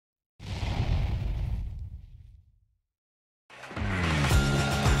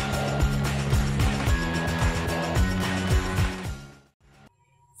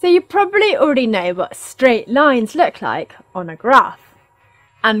you probably already know what straight lines look like on a graph,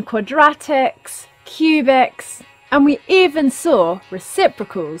 and quadratics, cubics, and we even saw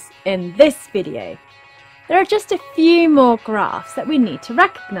reciprocals in this video. There are just a few more graphs that we need to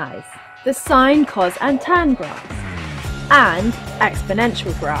recognise: the sine, cos and tan graphs, and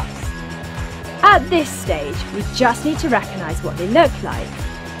exponential graphs. At this stage, we just need to recognise what they look like,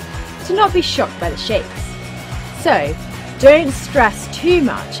 to not be shocked by the shapes. So, don't stress too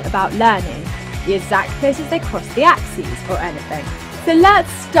much about learning the exact places they cross the axes or anything. So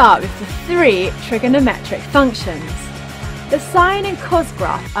let's start with the three trigonometric functions. The sine and cos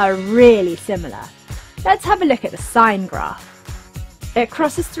graph are really similar. Let's have a look at the sine graph. It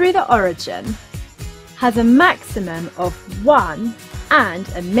crosses through the origin, has a maximum of 1 and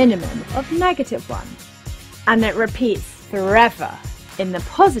a minimum of -1, and it repeats forever in the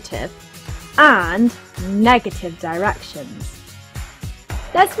positive and negative directions.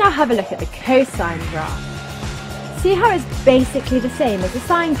 Let's now have a look at the cosine graph. See how it's basically the same as the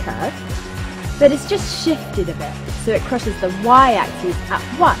sine curve, but it's just shifted a bit, so it crosses the y-axis at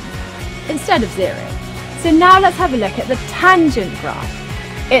 1 instead of 0. So now let's have a look at the tangent graph.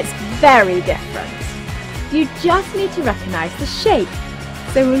 It's very different. You just need to recognise the shape,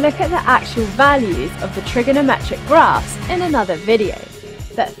 so we'll look at the actual values of the trigonometric graphs in another video.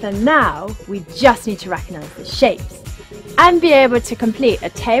 But for now, we just need to recognise the shapes and be able to complete a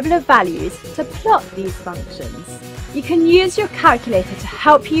table of values to plot these functions. You can use your calculator to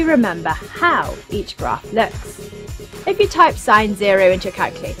help you remember how each graph looks. If you type sine 0 into your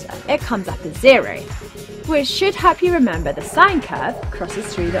calculator, it comes up as 0, which should help you remember the sine curve crosses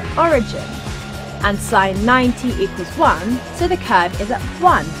through the origin, and sine 90 equals 1, so the curve is at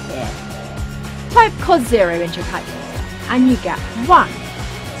 1 here. Type cos 0 into your calculator and you get 1.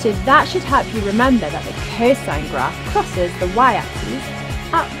 So that should help you remember that the cosine graph crosses the y-axis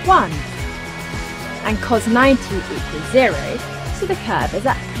at 1. And cos 90 equals 0, so the curve is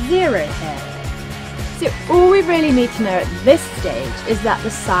at 0 here. So all we really need to know at this stage is that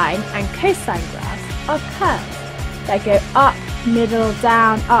the sine and cosine graphs are curves that go up, middle,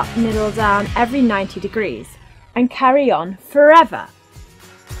 down, every 90 degrees and carry on forever.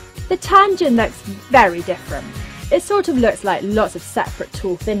 The tangent looks very different. It sort of looks like lots of separate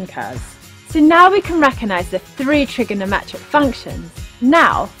tall thin curves. So now we can recognise the three trigonometric functions.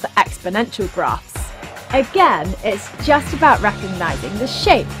 Now for exponential graphs. Again, it's just about recognising the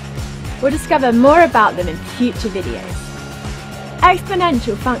shape. We'll discover more about them in future videos.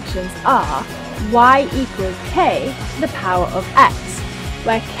 Exponential functions are y equals k to the power of x,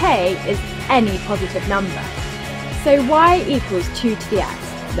 where k is any positive number. So y equals 2 to the x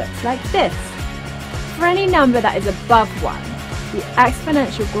looks like this. For any number that is above 1, the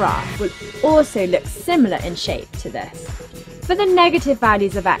exponential graph will also look similar in shape to this. For the negative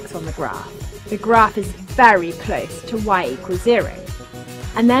values of x on the graph is very close to y equals 0.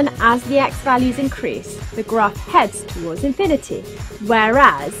 And then as the x values increase, the graph heads towards infinity.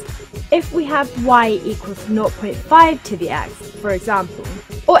 Whereas, if we have y equals 0.5 to the x, for example,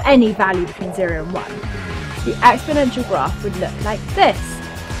 or any value between 0 and 1, the exponential graph would look like this.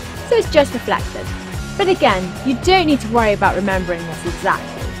 So it's just reflected. But again, you don't need to worry about remembering this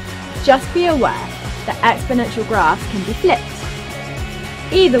exactly. Just be aware that exponential graphs can be flipped.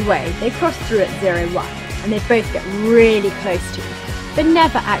 Either way, they cross through at 0, 1, and they both get really close to, but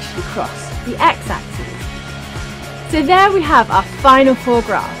never actually cross the x-axis. So there we have our final four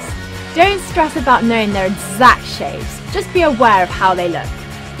graphs. Don't stress about knowing their exact shapes, just be aware of how they look.